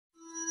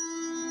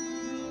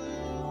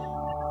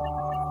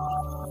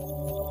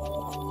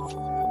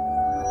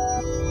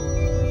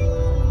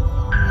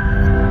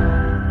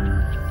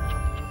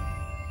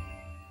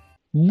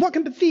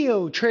Welcome to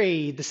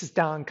TheoTrade. This is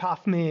Don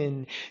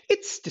Kaufman.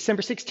 It's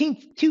December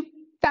 16th,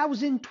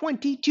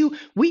 2022.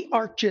 We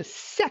are just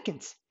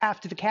seconds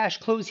after the cash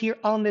close here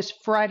on this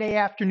Friday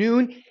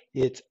afternoon.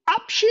 It's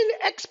option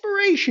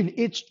expiration.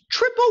 It's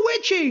triple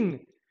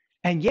witching.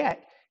 And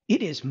yet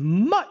it is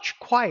much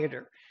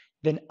quieter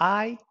than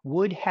I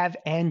would have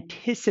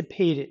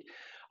anticipated.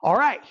 All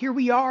right, here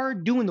we are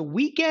doing the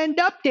weekend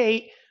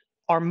update.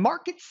 Our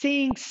market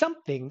saying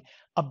something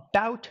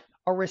about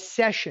a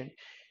recession.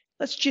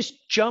 Let's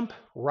just jump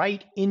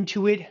right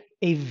into it.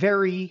 A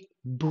very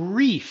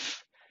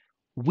brief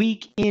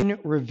week in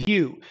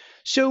review.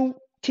 So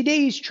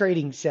today's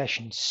trading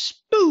session,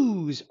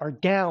 SPEWs are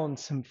down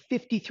some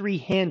 53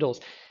 handles.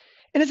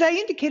 And as I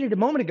indicated a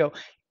moment ago,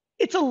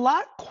 it's a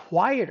lot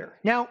quieter.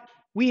 Now,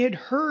 we had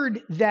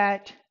heard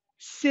that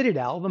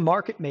Citadel, the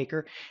market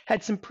maker,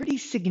 had some pretty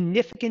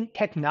significant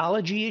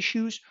technology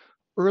issues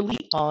early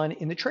on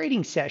in the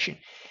trading session.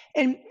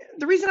 And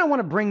the reason I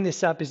want to bring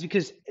this up is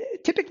because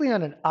typically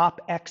on an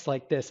OpX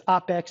like this,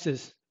 OpX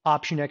is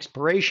option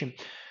expiration,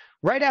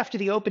 right after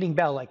the opening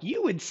bell, like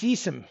you would see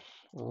some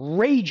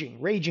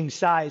raging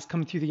size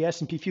come through the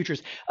S&P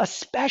futures,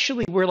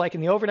 especially where like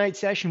in the overnight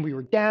session, we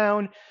were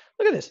down.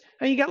 Look at this.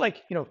 Now you got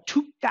like,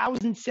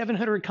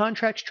 2,700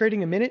 contracts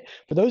trading a minute.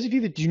 For those of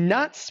you that do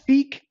not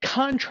speak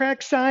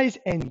contract size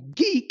and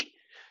geek,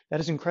 that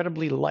is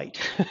incredibly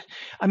light.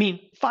 I mean,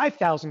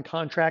 5,000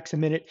 contracts a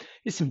minute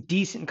is some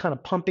decent kind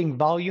of pumping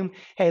volume.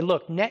 Hey,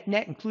 look, net,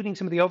 including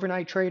some of the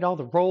overnight trade, all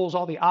the rolls,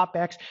 all the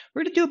OpX,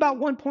 we're going to do about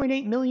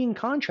 1.8 million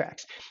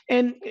contracts.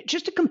 And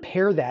just to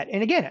compare that,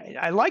 and again,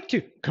 I like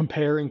to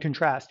compare and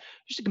contrast,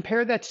 just to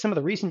compare that to some of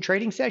the recent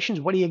trading sessions,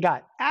 what do you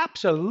got?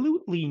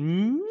 Absolutely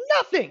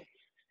nothing.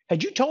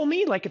 Had you told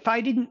me, like if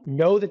I didn't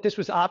know that this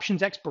was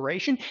options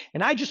expiration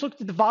and I just looked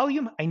at the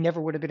volume, I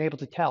never would have been able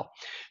to tell.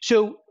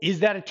 So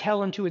is that a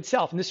tell unto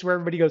itself? And this is where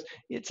everybody goes,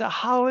 it's a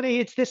holiday,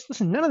 it's this.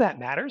 Listen, none of that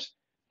matters.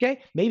 Okay,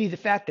 maybe the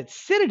fact that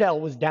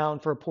Citadel was down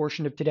for a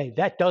portion of today,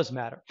 that does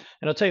matter.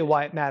 And I'll tell you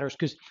why it matters,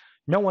 because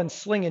no one's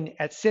slinging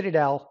at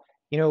Citadel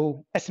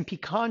S&P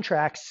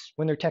contracts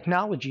when their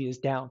technology is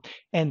down,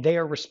 and they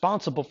are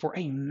responsible for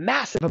a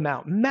massive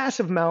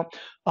amount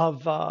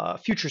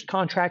of futures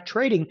contract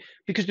trading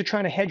because they're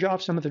trying to hedge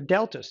off some of their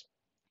deltas.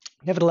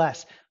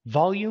 Nevertheless,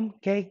 volume,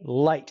 okay,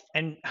 light.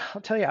 And I'll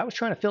tell you, I was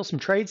trying to fill some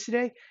trades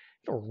today.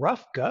 A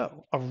rough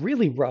go, a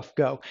really rough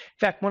go. In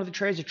fact, one of the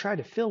trades I tried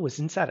to fill was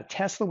inside of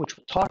Tesla, which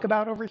we'll talk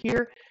about over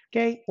here.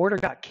 Okay, order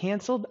got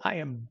canceled. I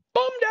am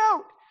bummed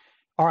out.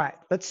 All right,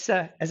 let's,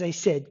 as I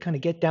said, kind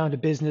of get down to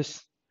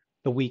business.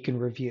 The week in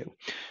review.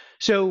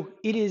 So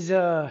it is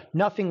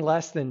nothing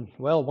less than,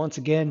 well, once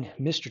again,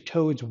 Mr.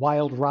 Toad's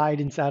wild ride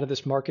inside of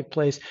this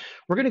marketplace.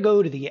 We're going to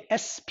go to the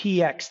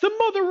SPX, the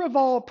mother of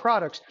all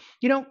products.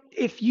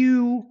 If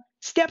you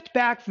stepped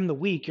back from the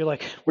week, you're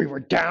like, we were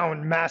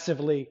down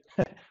massively.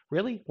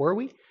 Really? Were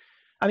we?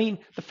 I mean,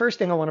 the first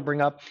thing I want to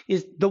bring up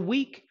is the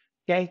week,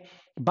 okay,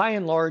 by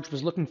and large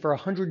was looking for a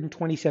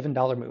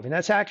 $127 move. And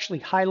that's actually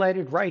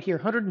highlighted right here,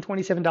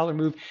 $127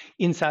 move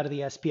inside of the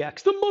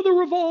SPX, the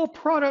mother of all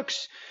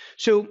products.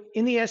 So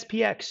in the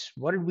SPX,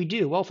 what did we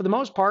do? Well, for the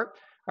most part,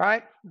 all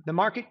right, the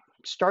market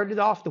started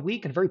off the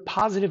week on a very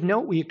positive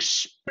note. We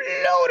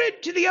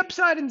exploded to the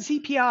upside in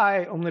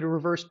CPI, only to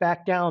reverse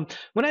back down.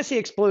 When I say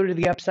exploded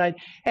to the upside,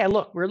 hey,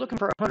 look, we're looking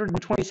for a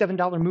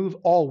 $127 move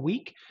all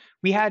week.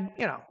 We had,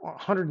 a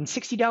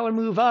 $160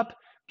 move up.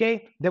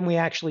 Okay, then we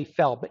actually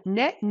fell. But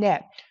net,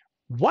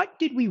 what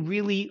did we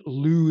really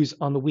lose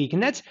on the week?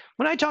 And that's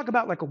when I talk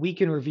about like a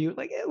week in review,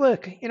 like,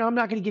 look, I'm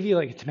not going to give you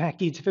like a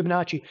Tamaki, it's a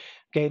Fibonacci.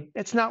 Okay,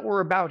 that's not what we're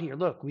about here.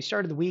 Look, we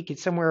started the week at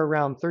somewhere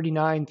around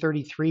 39,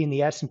 33 in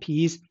the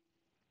S&Ps.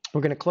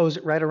 We're going to close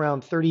it right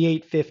around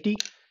 38.50.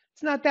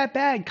 It's not that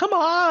bad. Come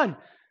on.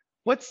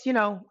 What's,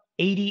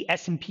 80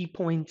 S&P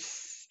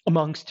points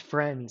amongst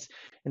friends?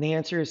 And the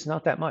answer is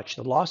not that much.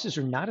 The losses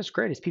are not as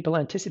great as people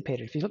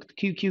anticipated. If you look at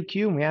the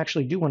QQQ, and we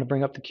actually do want to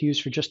bring up the Qs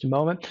for just a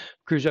moment,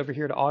 cruise over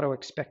here to auto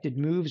expected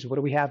moves. What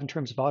do we have in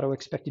terms of auto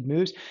expected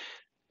moves?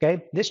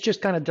 Okay, this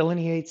just kind of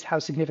delineates how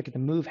significant the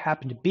move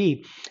happened to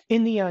be.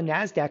 In the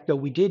NASDAQ, though,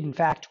 we did in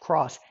fact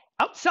cross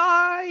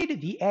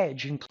outside the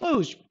edge and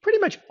closed pretty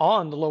much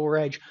on the lower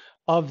edge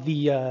of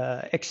the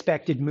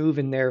expected move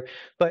in there.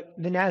 But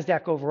the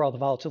NASDAQ overall, the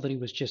volatility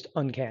was just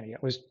uncanny.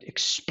 It was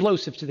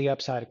explosive to the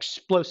upside,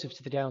 explosive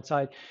to the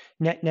downside.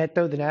 Net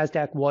though, the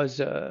NASDAQ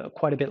was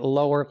quite a bit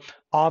lower,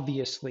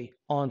 obviously,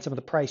 on some of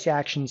the price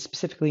actions,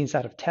 specifically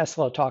inside of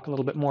Tesla. I'll talk a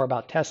little bit more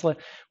about Tesla,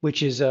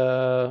 which is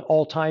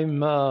all-time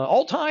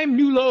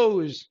new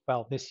lows.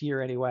 Well, this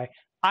year anyway.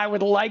 I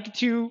would like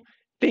to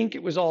think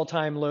it was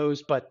all-time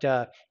lows, but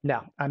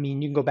no. I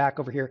mean, you can go back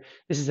over here.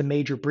 This is a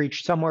major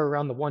breach somewhere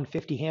around the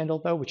 150 handle,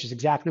 though, which is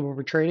exactly where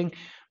we're trading.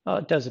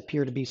 It does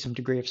appear to be some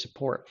degree of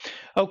support.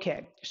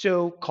 Okay,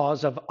 so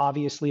cause of,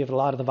 obviously, of a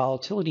lot of the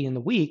volatility in the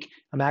week,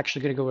 I'm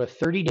actually going to go to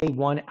a 30-day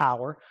 1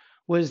 hour,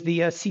 was the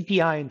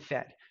CPI and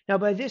Fed. Now,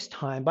 by this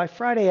time, by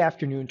Friday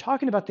afternoon,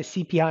 talking about the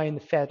CPI and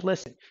the Fed,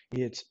 listen,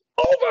 it's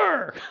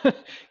over.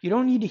 You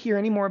don't need to hear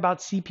any more about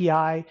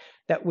CPI.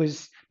 that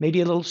was maybe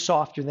a little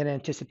softer than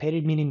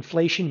anticipated, meaning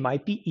inflation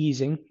might be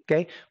easing.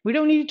 Okay, we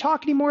don't need to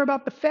talk anymore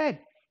about the Fed.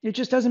 It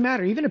just doesn't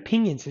matter. Even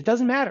opinions, it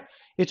doesn't matter.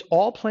 It's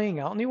all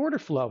playing out in the order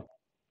flow.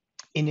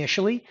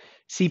 Initially,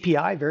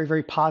 CPI, very,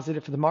 very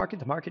positive for the market.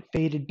 The market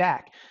faded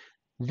back.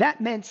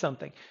 That meant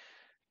something.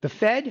 The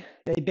Fed,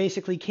 they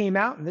basically came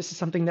out, and this is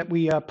something that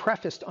we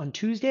prefaced on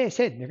Tuesday. I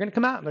said they're going to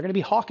come out and they're going to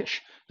be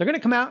hawkish. They're going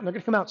to come out and they're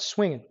going to come out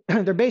swinging.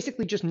 They're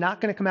basically just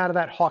not going to come out of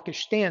that hawkish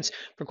stance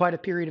for quite a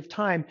period of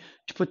time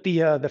to put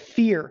the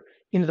fear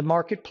into the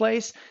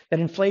marketplace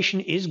that inflation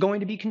is going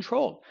to be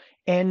controlled.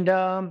 And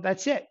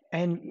that's it.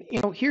 And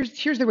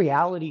here's the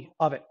reality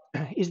of it,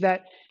 is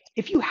that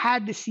if you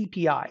had the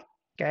CPI,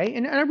 okay,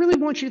 and I really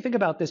want you to think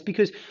about this,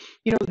 because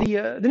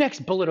the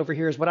next bullet over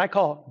here is what I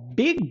call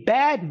big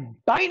bad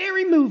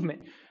binary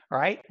movement. All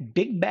right,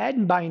 big bad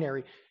and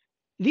binary.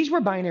 These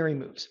were binary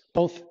moves,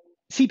 both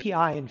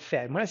CPI and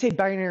Fed. When I say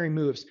binary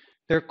moves,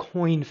 they're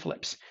coin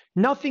flips,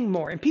 nothing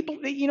more. And people,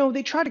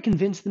 they try to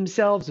convince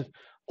themselves of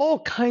all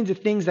kinds of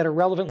things that are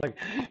relevant, like,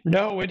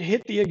 no, it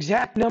hit the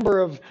exact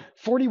number of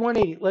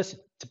 4180. Listen,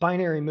 it's a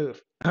binary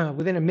move.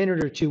 Within a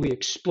minute or two, we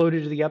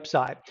exploded to the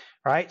upside.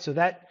 All right, so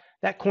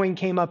that coin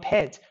came up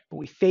heads, but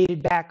we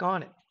faded back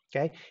on it.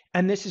 Okay,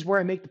 and this is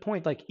where I make the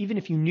point, like, even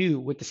if you knew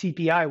what the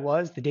CPI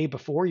was the day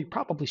before, you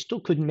probably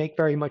still couldn't make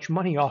very much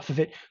money off of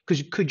it,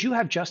 because could you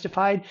have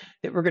justified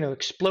that we're going to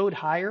explode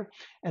higher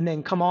and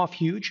then come off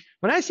huge?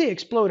 When I say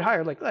explode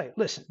higher, like, hey,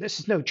 listen, this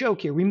is no joke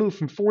here. We moved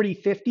from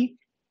 4050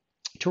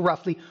 to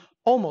roughly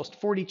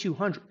almost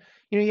 4200.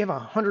 You have a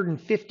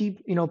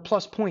 150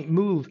 plus point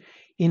move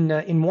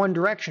in one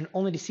direction,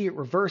 only to see it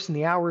reverse in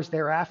the hours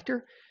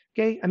thereafter.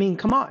 Okay, I mean,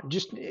 come on,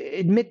 just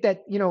admit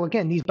that,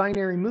 again, these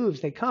binary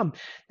moves, they come.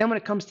 Then when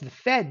it comes to the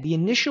Fed, the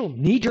initial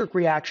knee-jerk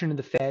reaction to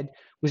the Fed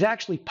was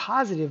actually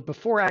positive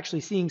before actually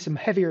seeing some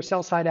heavier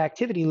sell-side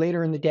activity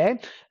later in the day. And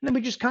then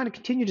we just kind of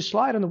continue to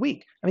slide on the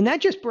week. I mean, that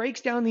just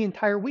breaks down the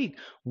entire week.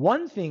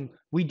 One thing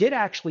we did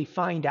actually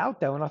find out,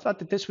 though, and I thought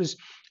that this was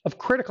of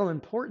critical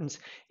importance,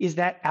 is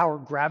that our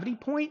gravity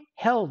point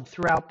held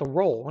throughout the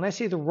roll. When I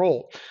say the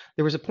roll,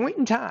 there was a point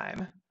in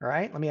time, all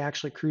right, let me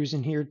actually cruise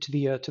in here to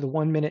the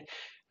 1 minute.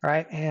 All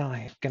right, and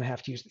I'm going to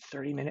have to use the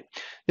 30-minute.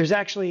 There's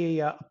actually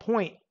a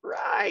point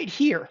right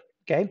here,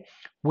 okay,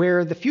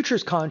 where the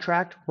futures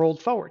contract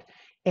rolled forward.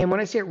 And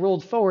when I say it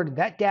rolled forward,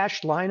 that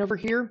dashed line over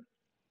here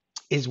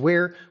is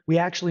where we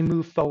actually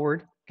move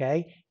forward,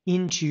 okay,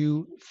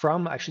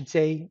 from, I should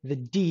say, the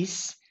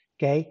DECE,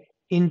 okay,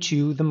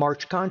 into the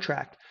March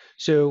contract.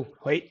 So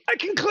wait, I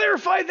can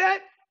clarify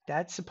that.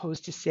 That's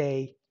supposed to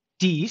say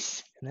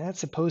DECE, and that's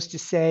supposed to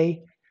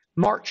say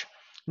March.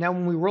 Now,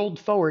 when we rolled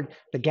forward,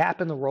 the gap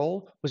in the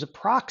roll was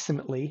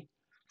approximately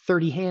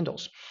 30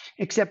 handles,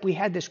 except we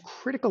had this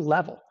critical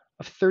level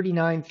of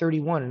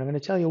 39.31. And I'm going to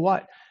tell you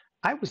what,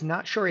 I was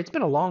not sure. It's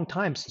been a long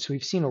time since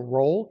we've seen a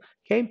roll,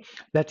 okay,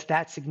 that's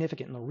that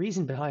significant. And the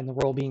reason behind the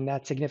roll being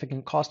that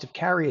significant, cost of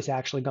carry has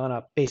actually gone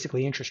up,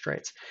 basically interest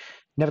rates.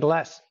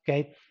 Nevertheless,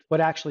 okay, what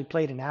actually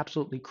played an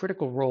absolutely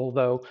critical role,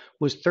 though,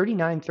 was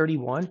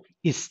 39.31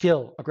 is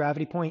still a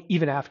gravity point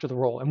even after the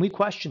roll. And we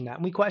questioned that,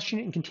 and we question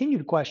it and continue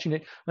to question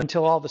it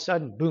until all of a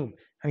sudden, boom,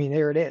 I mean,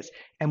 there it is.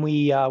 And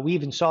we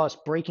even saw us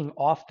breaking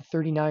off the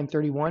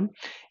 39.31.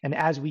 And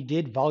as we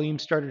did, volume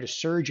started to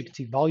surge. You can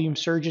see volume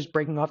surges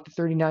breaking off the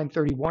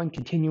 39.31,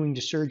 continuing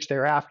to surge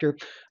thereafter.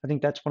 I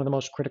think that's one of the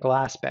most critical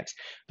aspects.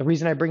 The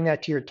reason I bring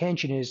that to your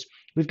attention is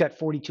we've got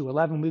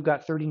 42.11, we've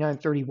got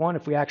 39.31.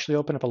 If we actually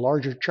open up a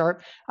larger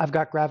chart, I've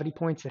got gravity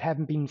points that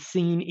haven't been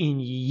seen in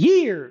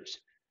years.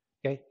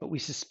 Okay, but we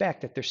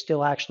suspect that they're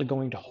still actually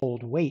going to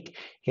hold weight,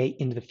 okay,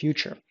 into the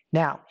future.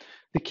 Now,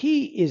 the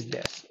key is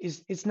this,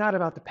 it's not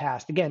about the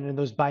past. Again, in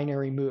those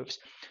binary moves,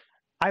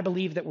 I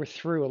believe that we're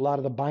through a lot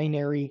of the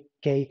binary,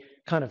 okay,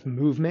 kind of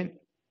movement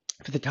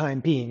for the time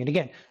being. And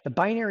again, the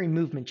binary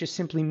movement just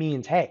simply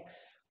means, hey,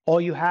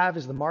 all you have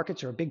is the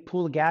markets are a big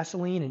pool of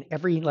gasoline, and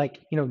every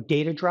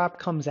data drop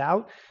comes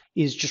out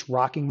is just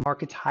rocking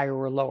markets higher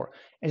or lower.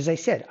 As I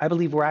said, I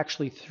believe we're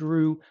actually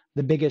through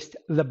the biggest,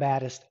 the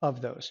baddest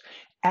of those.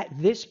 At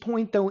this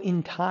point, though,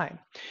 in time,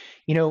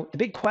 the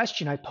big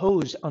question I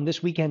posed on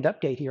this weekend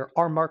update here,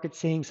 are markets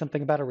saying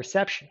something about a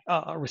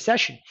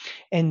recession?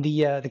 And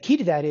the key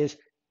to that is,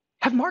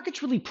 have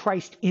markets really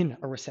priced in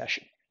a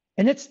recession?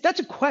 And that's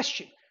a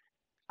question.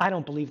 I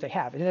don't believe they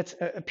have. And that's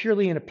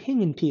purely an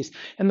opinion piece.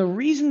 And the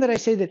reason that I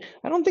say that,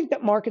 I don't think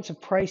that markets have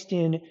priced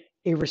in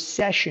a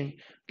recession,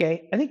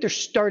 okay? I think they're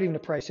starting to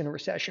price in a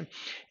recession.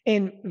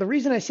 And the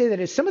reason I say that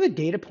is some of the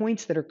data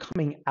points that are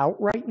coming out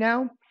right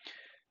now,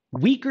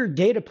 weaker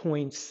data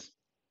points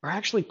are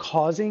actually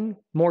causing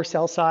more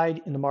sell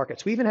side in the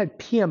markets. We even had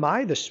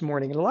PMI this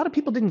morning, and a lot of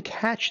people didn't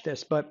catch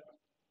this, but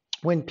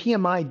when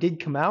PMI did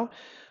come out,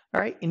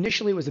 all right,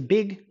 initially it was a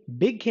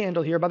big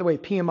candle here. By the way,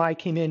 PMI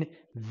came in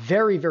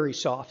very, very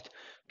soft,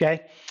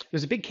 okay?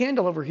 There's a big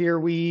candle over here.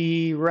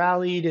 We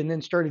rallied and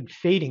then started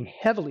fading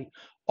heavily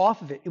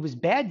off of it. It was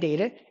bad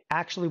data,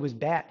 actually was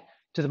bad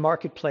to the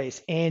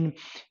marketplace. And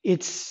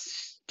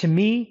it's, to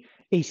me,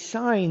 a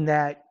sign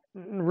that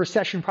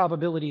recession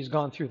probability has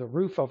gone through the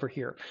roof over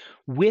here.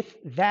 With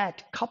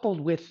that, coupled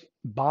with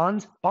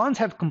bonds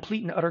have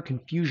complete and utter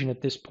confusion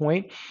at this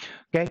point.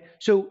 Okay,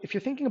 so if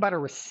you're thinking about a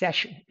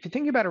recession,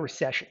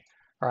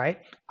 all right,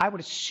 I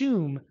would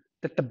assume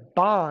that the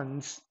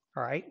bonds,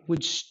 all right,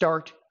 would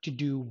start to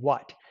do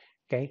what?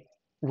 Okay,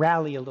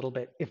 rally a little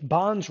bit. If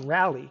bonds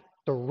rally,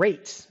 the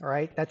rates, all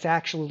right, that's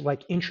actually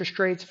like interest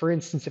rates. For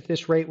instance, if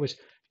this rate was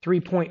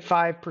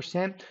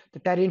 3.5%,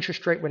 that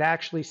interest rate would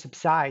actually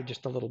subside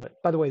just a little bit.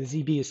 By the way,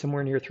 the ZB is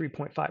somewhere near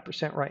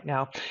 3.5% right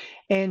now.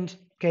 And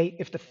okay,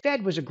 if the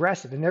Fed was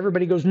aggressive and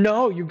everybody goes,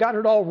 no, you got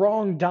it all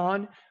wrong,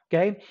 Don.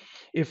 Okay,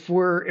 if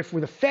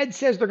the Fed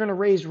says they're going to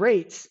raise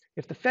rates,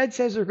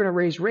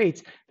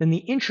 then the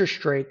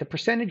interest rate, the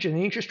percentage of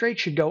the interest rate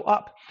should go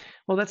up.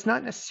 Well, that's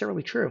not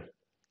necessarily true.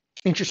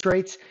 Interest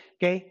rates,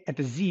 okay, at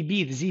the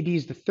ZB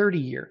is the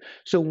 30-year.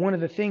 So one of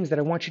the things that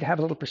I want you to have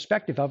a little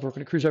perspective of, we're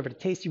going to cruise over to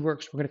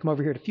Tastyworks, we're going to come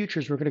over here to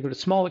futures, we're going to go to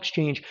small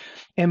exchange.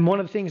 And one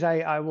of the things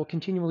I will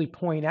continually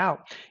point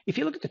out, if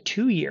you look at the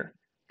 2-year,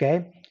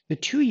 okay, the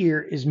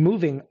 2-year is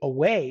moving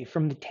away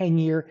from the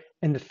 10-year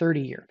and the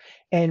 30-year.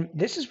 And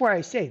this is where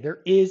I say there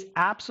is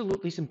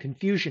absolutely some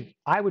confusion,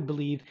 I would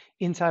believe,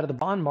 inside of the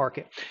bond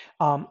market.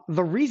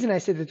 The reason I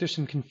say that there's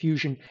some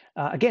confusion,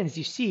 again, as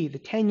you see, the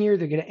 10-year,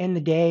 they're going to end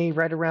the day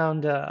right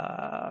around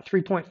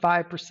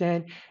 3.5%.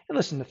 And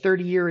listen, the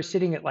 30-year is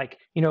sitting at like,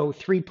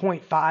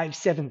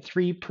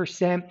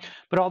 3.573%.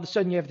 But all of a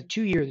sudden you have the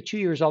 2-year. The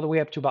 2-year is all the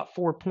way up to about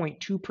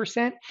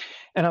 4.2%.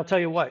 And I'll tell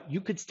you what, you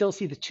could still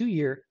see the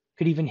 2-year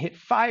could even hit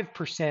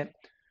 5%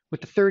 with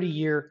the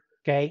 30-year,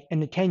 okay,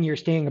 and the 10-year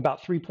staying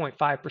about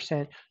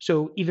 3.5%.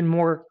 So even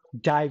more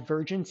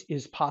divergence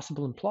is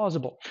possible and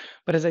plausible.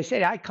 But as I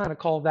say, I kind of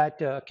call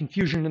that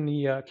confusion in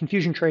the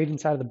confusion trade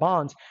inside of the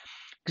bonds,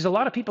 because a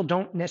lot of people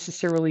don't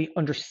necessarily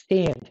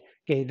understand,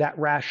 okay, that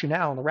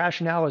rationale. And the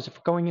rationale is if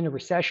we're going into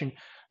recession,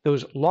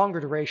 those longer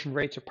duration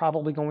rates are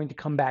probably going to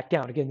come back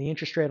down. Again, the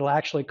interest rate will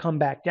actually come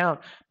back down.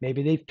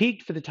 Maybe they've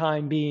peaked for the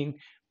time being,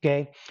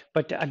 okay?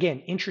 But again,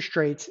 interest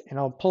rates, and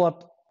I'll pull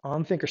up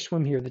on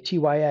Thinkorswim here, the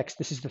TYX,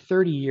 this is the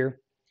 30-year.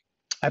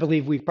 I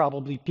believe we've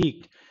probably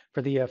peaked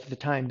for the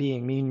time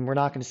being, meaning we're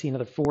not going to see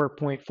another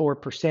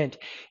 4.4%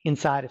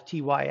 inside of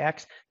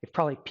TYX. They've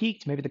probably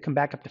peaked. Maybe they come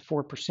back up to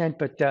 4%,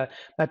 but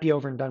might be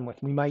over and done with.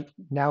 We might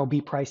now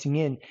be pricing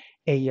in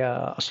a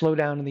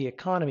slowdown in the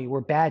economy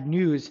where bad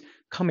news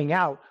coming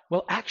out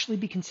will actually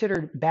be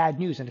considered bad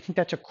news. And I think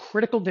that's a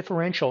critical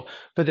differential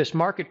for this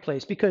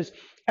marketplace, because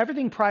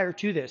everything prior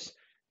to this,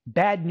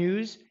 bad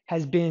news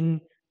has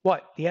been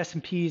what? The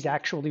S&P is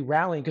actually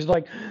rallying because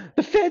like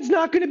the Fed's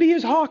not going to be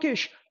as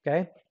hawkish,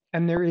 okay?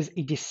 And there is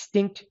a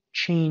distinct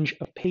change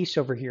of pace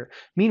over here.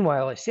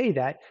 Meanwhile, I say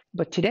that,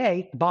 but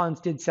today the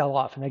bonds did sell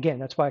off. And again,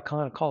 that's why I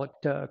kind of call it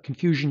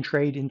confusion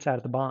trade inside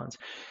of the bonds.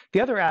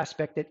 The other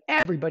aspect that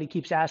everybody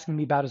keeps asking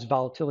me about is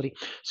volatility.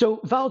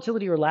 So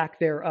volatility or lack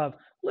thereof.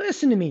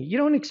 Listen to me, you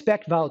don't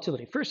expect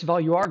volatility. First of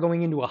all, you are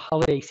going into a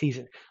holiday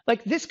season.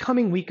 Like this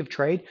coming week of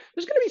trade,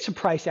 there's going to be some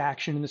price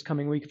action in this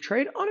coming week of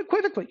trade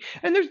unequivocally.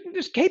 And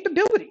there's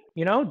capability,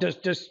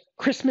 does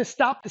Christmas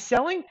stop the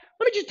selling?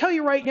 Let me just tell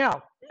you right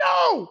now,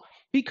 no,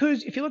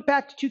 because if you look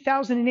back to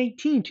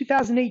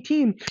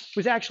 2018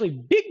 was actually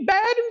big,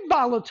 bad, and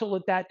volatile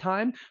at that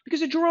time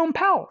because of Jerome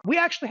Powell. We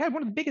actually had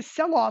one of the biggest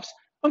sell-offs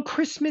on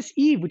Christmas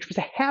Eve, which was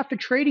a half a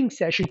trading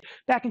session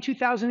back in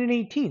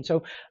 2018.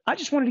 So I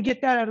just wanted to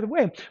get that out of the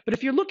way. But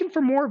if you're looking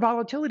for more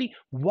volatility,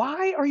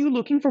 why are you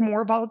looking for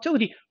more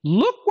volatility?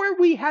 Look where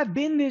we have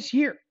been this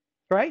year,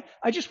 right?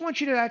 I just want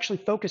you to actually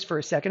focus for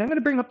a second. I'm going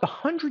to bring up the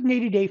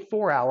 180-day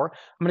 4-hour.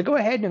 I'm going to go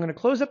ahead and I'm going to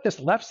close up this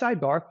left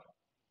sidebar.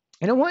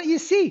 And I want you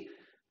to see,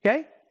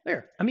 okay,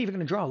 there. I'm even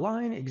going to draw a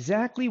line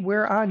exactly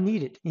where I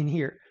need it in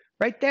here.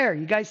 Right there.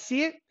 You guys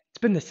see it? It's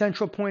been the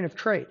central point of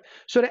trade.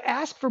 So to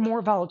ask for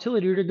more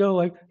volatility or to go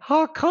like,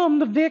 how come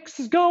the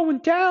VIX is going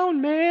down,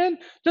 man?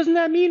 Doesn't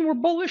that mean we're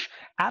bullish?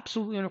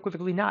 Absolutely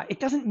unequivocally not. It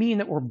doesn't mean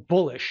that we're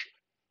bullish,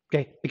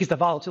 okay, because the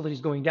volatility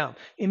is going down.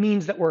 It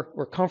means that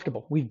we're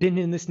comfortable. We've been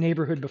in this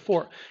neighborhood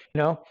before.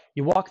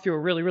 You walk through a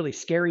really, really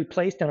scary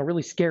place down a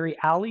really scary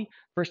alley.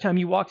 First time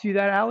you walk through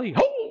that alley,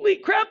 holy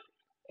crap,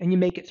 and you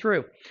make it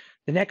through.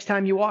 The next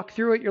time you walk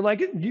through it, you're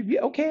like,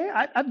 okay,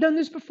 I've done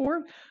this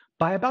before.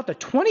 By about the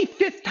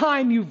 25th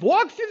time you've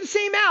walked through the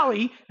same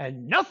alley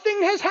and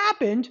nothing has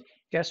happened,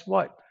 guess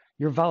what?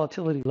 Your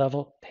volatility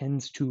level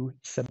tends to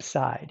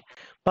subside.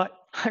 But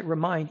I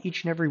remind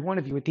each and every one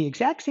of you at the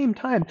exact same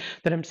time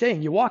that I'm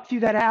saying you walk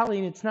through that alley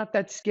and it's not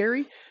that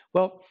scary,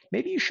 well,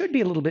 maybe you should be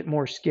a little bit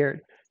more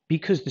scared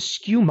because the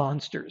SKEW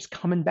monster is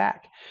coming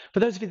back. For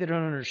those of you that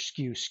don't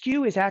understand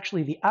SKEW is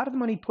actually the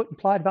out-of-the-money put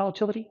implied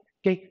volatility,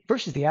 okay,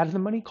 versus the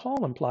out-of-the-money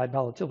call implied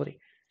volatility.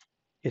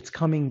 It's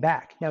coming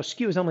back. Now,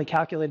 SKEW is only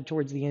calculated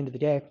towards the end of the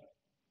day.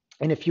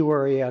 And if you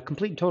are a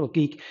complete and total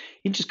geek, you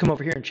can just come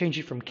over here and change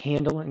it from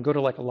candle and go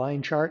to like a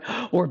line chart,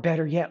 or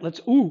better yet,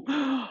 let's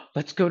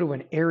go to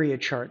an area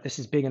chart. This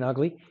is big and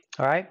ugly.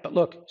 All right, but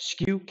look,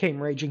 skew came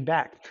raging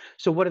back.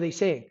 So what are they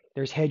saying?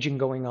 There's hedging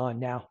going on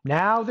now.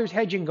 Now there's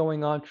hedging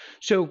going on.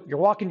 So you're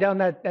walking down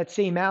that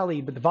same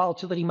alley, but the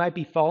volatility might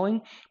be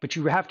falling, but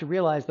you have to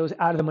realize those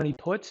out of the money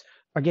puts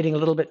are getting a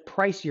little bit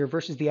pricier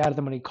versus the out of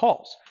the money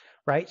calls.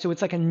 Right? So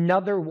it's like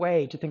another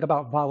way to think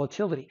about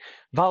volatility.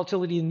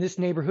 Volatility in this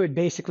neighborhood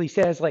basically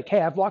says like,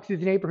 hey, I've walked through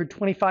the neighborhood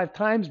 25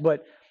 times,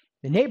 but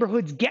the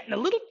neighborhood's getting a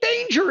little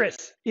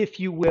dangerous, if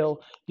you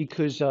will,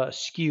 because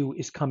skew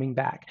is coming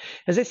back.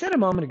 As I said a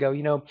moment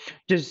ago,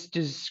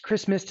 does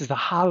Christmas, does the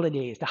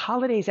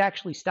holidays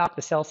actually stop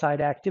the sell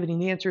side activity?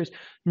 And the answer is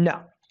no.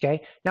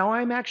 Okay. Now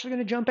I'm actually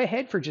going to jump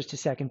ahead for just a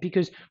second,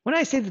 because when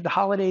I say that the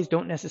holidays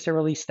don't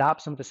necessarily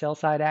stop some of the sell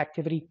side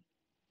activity,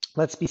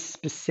 let's be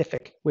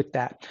specific with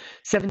that.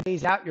 7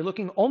 days out, you're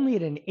looking only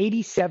at an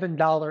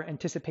 $87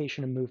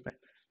 anticipation of movement.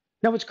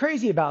 Now, what's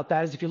crazy about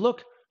that is if you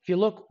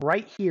look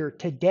right here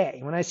today,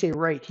 when I say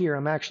right here,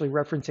 I'm actually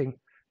referencing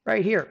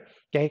right here.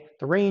 Okay,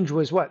 the range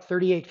was what,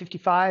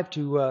 38.55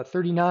 to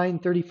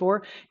 39.34.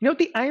 You know what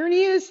the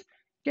irony is?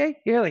 Okay,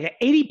 you're like an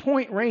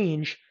 80-point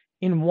range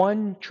in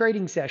one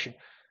trading session.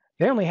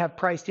 They only have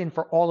priced in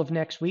for all of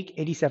next week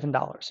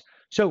 $87.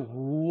 So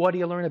what do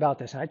you learn about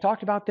this? And I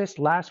talked about this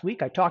last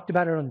week. I talked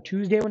about it on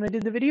Tuesday when I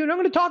did the video, and I'm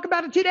going to talk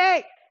about it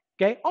today.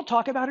 Okay, I'll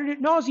talk about it ad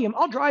nauseum.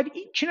 I'll drive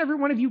each and every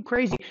one of you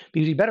crazy,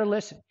 because you better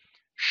listen.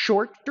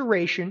 Short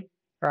duration,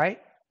 right?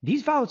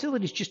 These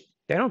volatilities just,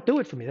 they don't do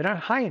it for me. They're not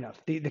high enough.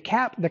 The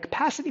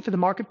capacity for the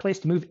marketplace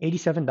to move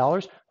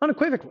 $87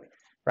 unequivocally,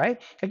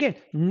 right? Again,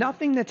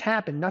 nothing that's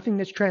happened, nothing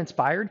that's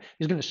transpired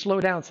is going to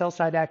slow down sell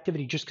side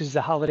activity just because it's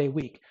a holiday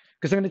week.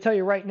 Because I'm going to tell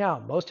you right now,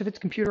 most of it's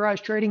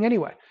computerized trading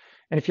anyway.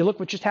 And if you look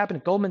what just happened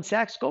at Goldman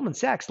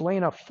Sachs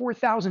laying off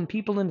 4,000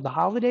 people into the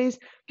holidays,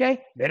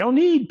 okay? They don't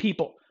need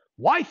people.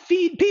 Why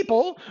feed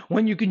people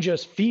when you can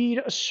just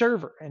feed a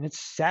server? And it's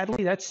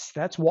sadly,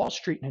 that's Wall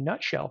Street in a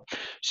nutshell.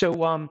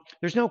 So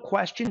there's no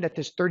question that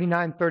this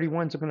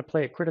 39.31s are going to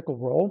play a critical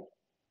role.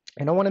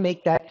 And I want to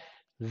make that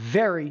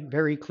very,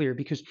 very clear,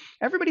 because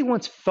everybody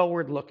wants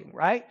forward looking,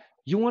 right?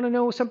 You want to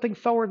know something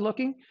forward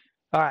looking?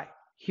 All right.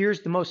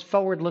 Here's the most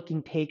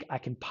forward-looking take I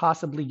can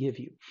possibly give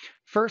you.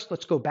 First,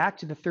 let's go back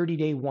to the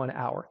 30-day 1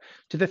 hour.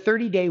 To the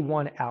 30-day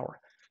 1 hour.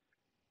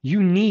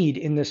 You need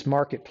in this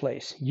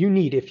marketplace,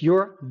 if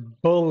you're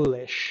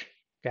bullish,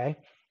 okay,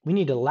 we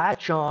need to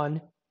latch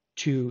on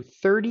to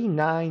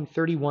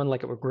 39.31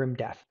 like it were grim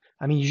death.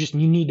 I mean,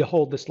 you need to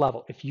hold this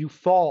level. If you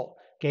fall,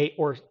 okay,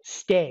 or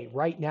stay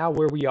right now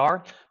where we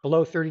are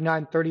below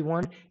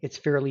 39.31, it's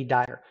fairly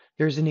dire.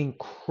 There's an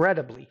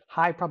incredibly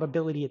high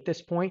probability at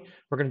this point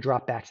we're going to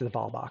drop back to the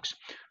vol box.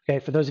 Okay,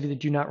 for those of you that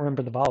do not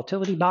remember the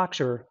volatility box,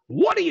 or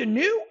what are you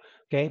new?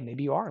 Okay,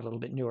 maybe you are a little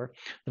bit newer.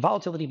 The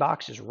volatility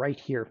box is right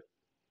here.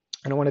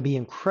 And I want to be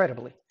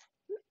incredibly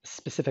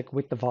specific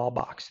with the vol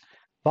box.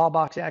 Vol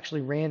box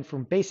actually ran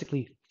from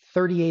basically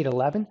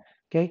 38.11,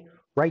 okay,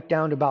 right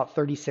down to about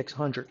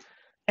 3600.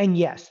 And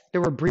yes,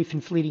 there were brief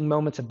and fleeting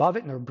moments above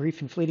it, and there were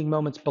brief and fleeting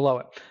moments below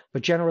it.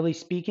 But generally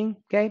speaking,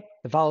 okay,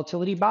 the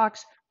volatility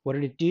box, what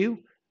did it do?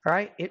 All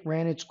right, it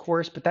ran its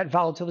course, but that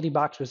volatility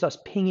box was us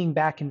pinging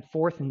back and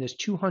forth in this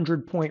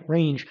 200-point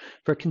range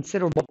for a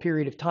considerable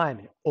period of time.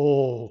 And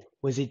oh,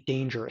 was it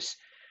dangerous.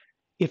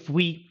 If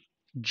we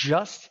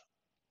just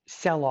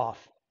sell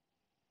off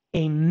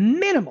a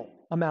minimal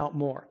amount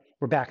more,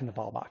 we're back in the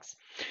vol box.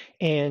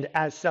 And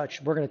as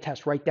such, we're going to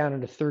test right down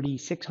into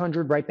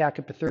 3,600, right back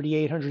up to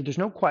 3,800. There's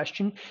no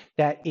question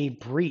that a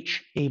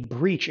breach,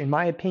 in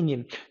my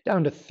opinion,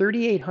 down to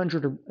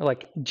 3,800, or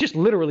like just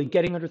literally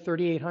getting under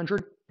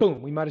 3,800,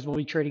 boom, we might as well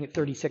be trading at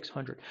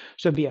 3,600.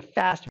 So it'd be a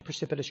fast and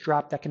precipitous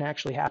drop that can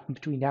actually happen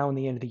between now and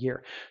the end of the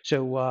year.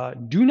 So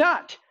do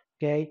not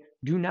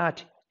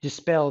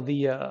dispel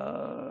the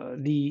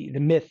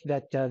myth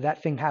that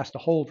that thing has to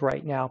hold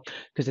right now,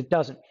 because it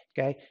doesn't.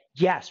 Okay.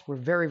 Yes, we're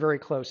very, very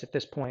close at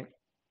this point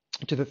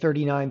to the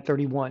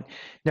 39.31.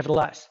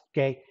 Nevertheless,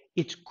 okay,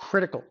 it's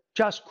critical,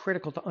 just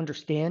critical to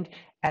understand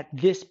at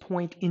this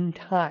point in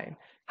time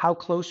how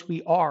close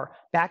we are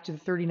back to the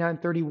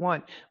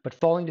 39.31, but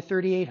falling to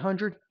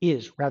 3,800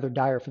 is rather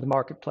dire for the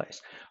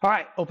marketplace. All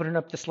right, opening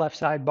up this left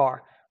side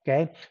bar.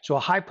 Okay, so a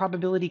high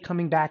probability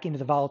coming back into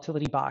the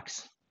volatility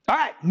box. All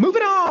right,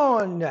 moving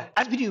on.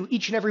 As we do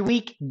each and every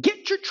week,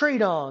 get your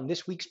trade on.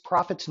 This week's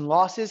profits and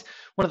losses.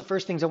 One of the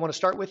first things I want to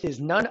start with is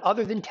none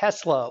other than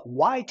Tesla.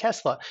 Why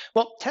Tesla?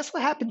 Well, Tesla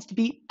happens to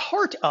be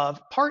part of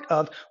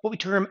what we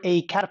term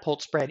a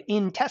catapult spread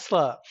in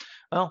Tesla.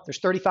 Well, there's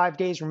 35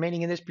 days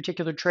remaining in this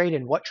particular trade,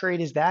 and what trade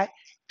is that?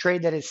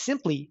 Trade that is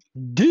simply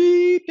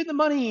deep in the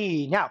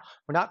money. Now,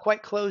 we're not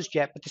quite closed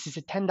yet, but this is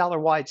a $10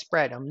 wide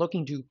spread. I'm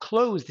looking to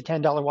close the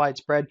 $10 wide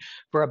spread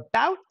for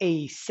about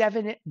a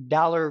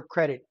 $7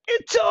 credit.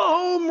 It's a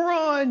home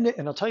run.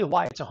 And I'll tell you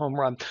why it's a home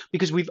run,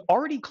 because we've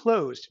already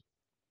closed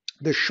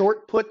the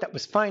short put that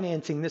was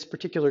financing this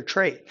particular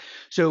trade.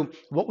 So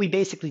what we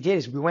basically did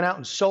is we went out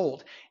and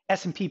sold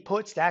S&P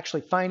puts to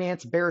actually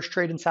finance bearish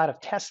trade inside of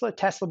Tesla.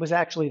 Tesla was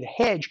actually the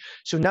hedge.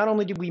 So not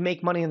only did we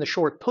make money in the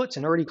short puts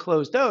and already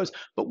closed those,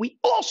 but we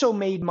also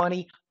made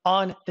money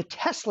on the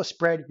Tesla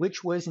spread,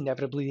 which was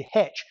inevitably the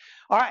hedge.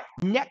 All right,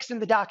 next in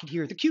the docket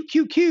here, the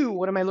QQQ.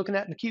 What am I looking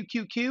at in the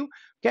QQQ?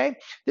 Okay,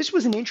 this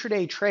was an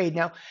intraday trade.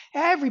 Now,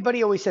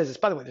 everybody always says this.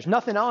 By the way, there's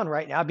nothing on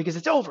right now because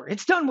it's over.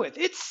 It's done with.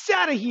 It's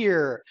out of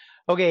here.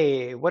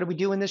 Okay, what did we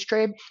do in this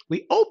trade?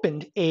 We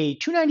opened a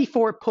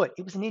 294 put.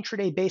 It was an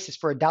intraday basis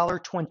for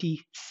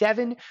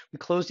 $1.27. We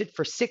closed it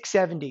for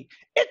 $6.70.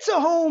 It's a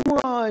home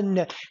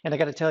run. And I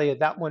got to tell you,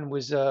 that one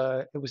was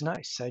it was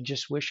nice. I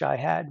just wish I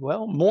had,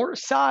 well, more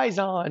size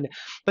on.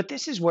 But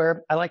this is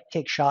where I like to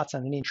take shots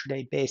on an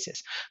intraday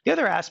basis. The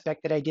other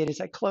aspect that I did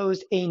is I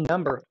closed a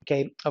number,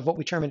 okay, of what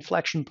we term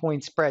inflection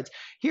point spreads.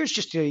 Here's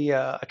just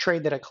a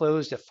trade that I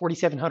closed, a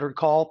 4,700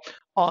 call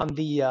on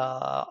the,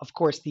 of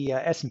course, the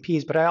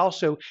S&Ps, but I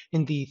also,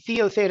 in the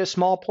TheoTheo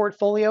small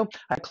portfolio,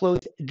 I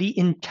closed the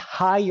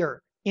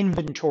entire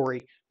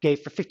inventory, okay,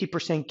 for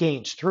 50%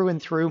 gains through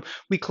and through.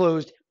 We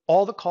closed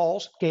all the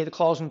calls, okay, the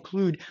calls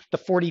include the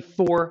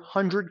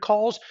 4,400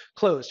 calls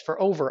closed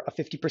for over a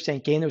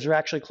 50% gain. Those are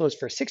actually closed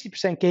for a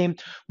 60% gain.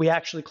 We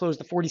actually closed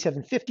the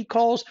 4,750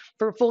 calls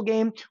for a full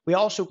gain. We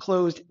also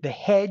closed the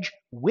hedge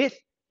with,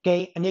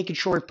 okay, a naked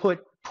short put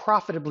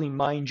profitably,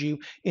 mind you,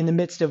 in the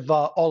midst of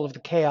all of the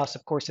chaos,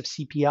 of course, of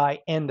CPI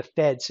and the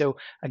Fed. So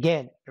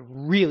again, a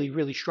really,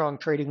 really strong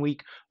trading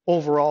week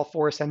overall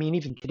for us. I mean,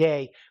 even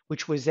today,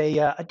 which was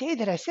a day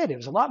that I said it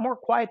was a lot more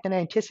quiet than I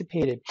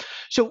anticipated.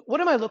 So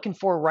what am I looking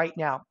for right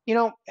now? You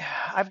know,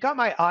 I've got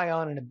my eye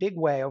on in a big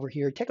way over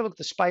here. Take a look at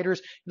the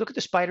spiders. Look at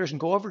the spiders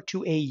and go over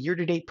to a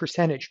year-to-date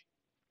percentage.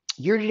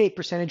 Year-to-date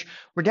percentage,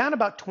 we're down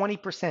about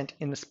 20%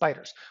 in the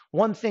spiders.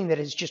 One thing that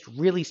has just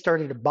really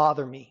started to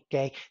bother me,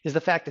 okay, is the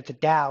fact that the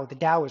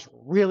Dow is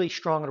really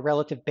strong on a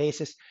relative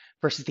basis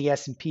versus the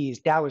S&Ps.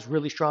 Dow is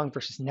really strong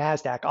versus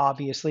NASDAQ,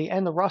 obviously,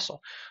 and the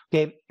Russell,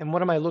 okay? And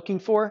what am I looking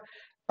for?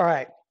 All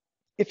right,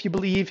 if you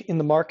believe in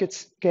the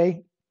markets,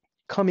 okay,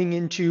 coming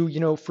into,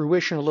 you know,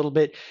 fruition a little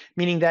bit,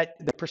 meaning that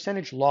the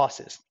percentage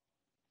losses,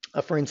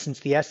 for instance,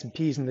 the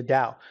S&Ps and the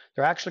Dow,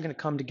 they're actually going to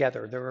come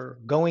together. They're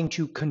going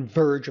to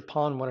converge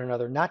upon one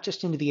another, not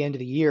just into the end of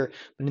the year,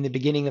 but in the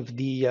beginning of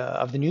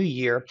the new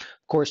year,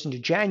 of course, into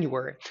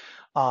January.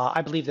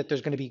 I believe that there's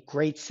going to be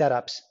great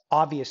setups,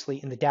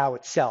 obviously, in the Dow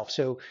itself.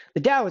 So the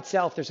Dow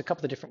itself, there's a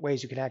couple of different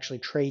ways you can actually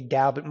trade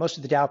Dow, but most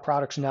of the Dow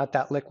products are not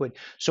that liquid.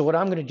 So what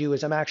I'm going to do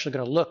is I'm actually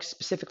going to look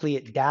specifically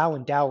at Dow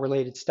and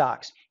Dow-related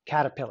stocks.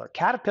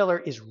 Caterpillar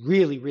is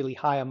really, really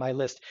high on my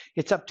list.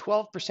 It's up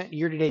 12%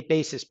 year-to-date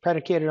basis,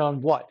 predicated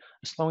on what?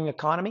 A slowing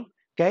economy?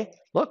 Okay,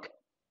 look.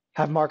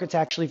 Have markets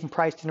actually even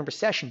priced in a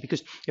recession?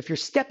 Because if you're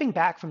stepping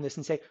back from this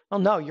and say, oh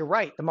no, you're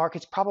right, the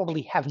markets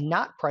probably have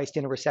not priced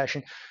in a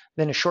recession,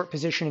 then a short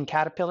position in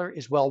Caterpillar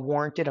is well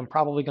warranted. I'm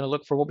probably going to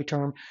look for what we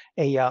term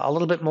a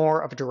little bit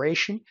more of a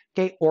duration,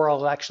 okay? Or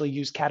I'll actually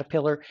use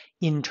Caterpillar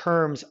in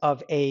terms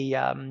of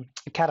a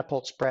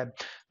catapult spread,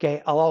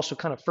 okay? I'll also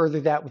kind of further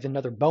that with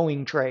another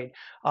Boeing trade.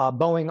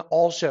 Boeing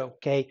also,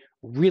 okay,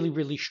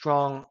 really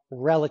strong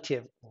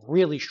relative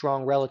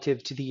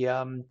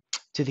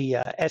to the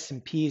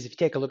S&Ps. If you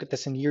take a look at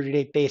this on a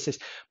year-to-date basis,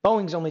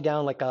 Boeing's only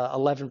down like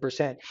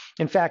 11%.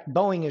 In fact,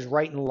 Boeing is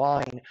right in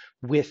line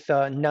with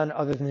none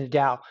other than the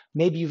Dow.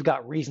 Maybe you've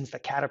got reasons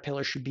that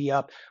Caterpillar should be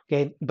up,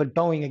 okay? But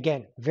Boeing,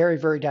 again, very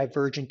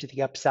divergent to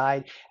the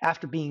upside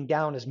after being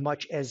down as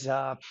much as,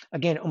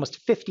 again,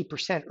 almost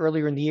 50%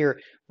 earlier in the year.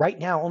 Right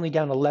now, only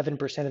down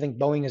 11%. I think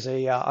Boeing is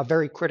a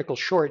very critical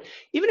short.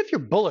 Even if you're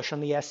bullish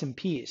on the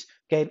S&Ps,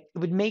 okay, it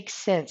would make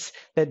sense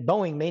that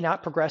Boeing may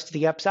not progress to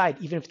the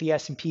upside, even if the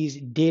S&Ps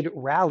did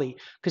rally,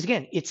 because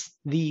again, it's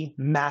the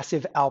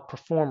massive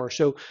outperformer.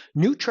 So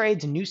new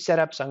trades and new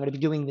setups I'm going to be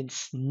doing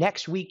this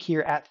next week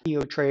here at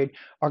TheoTrade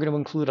are going to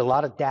include a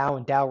lot of Dow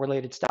and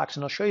Dow-related stocks,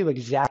 and I'll show you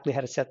exactly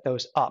how to set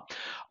those up.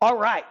 All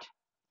right,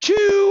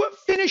 to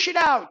finish it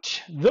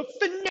out, the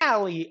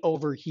finale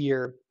over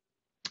here.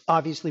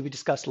 Obviously, we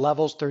discussed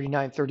levels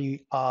 39,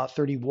 30,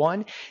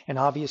 31, and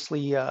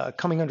obviously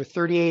coming under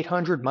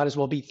 3,800 might as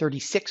well be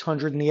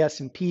 3,600 in the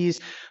S&Ps,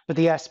 but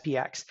the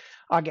SPX.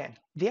 Again,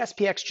 the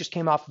SPX just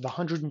came off of a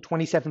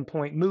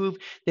 127-point move.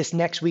 This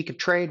next week of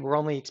trade, we're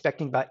only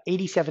expecting about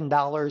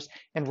 $87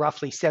 and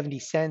roughly 70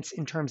 cents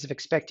in terms of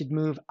expected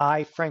move.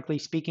 I, frankly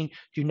speaking,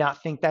 do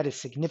not think that is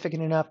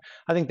significant enough.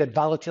 I think that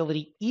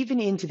volatility, even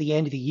into the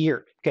end of the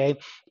year, okay,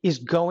 is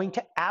going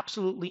to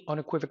absolutely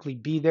unequivocally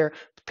be there.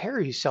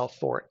 Prepare yourself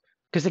for it.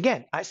 Because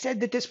again, I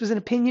said that this was an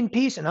opinion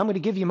piece, and I'm going to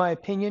give you my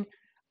opinion.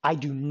 I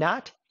do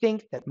not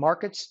think that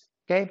markets,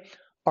 okay,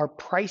 are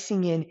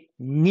pricing in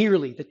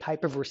nearly the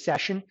type of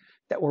recession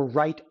that we're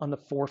right on the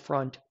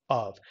forefront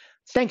of.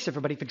 Thanks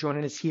everybody for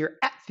joining us here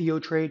at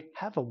TheoTrade.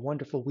 Have a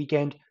wonderful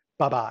weekend.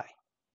 Bye-bye.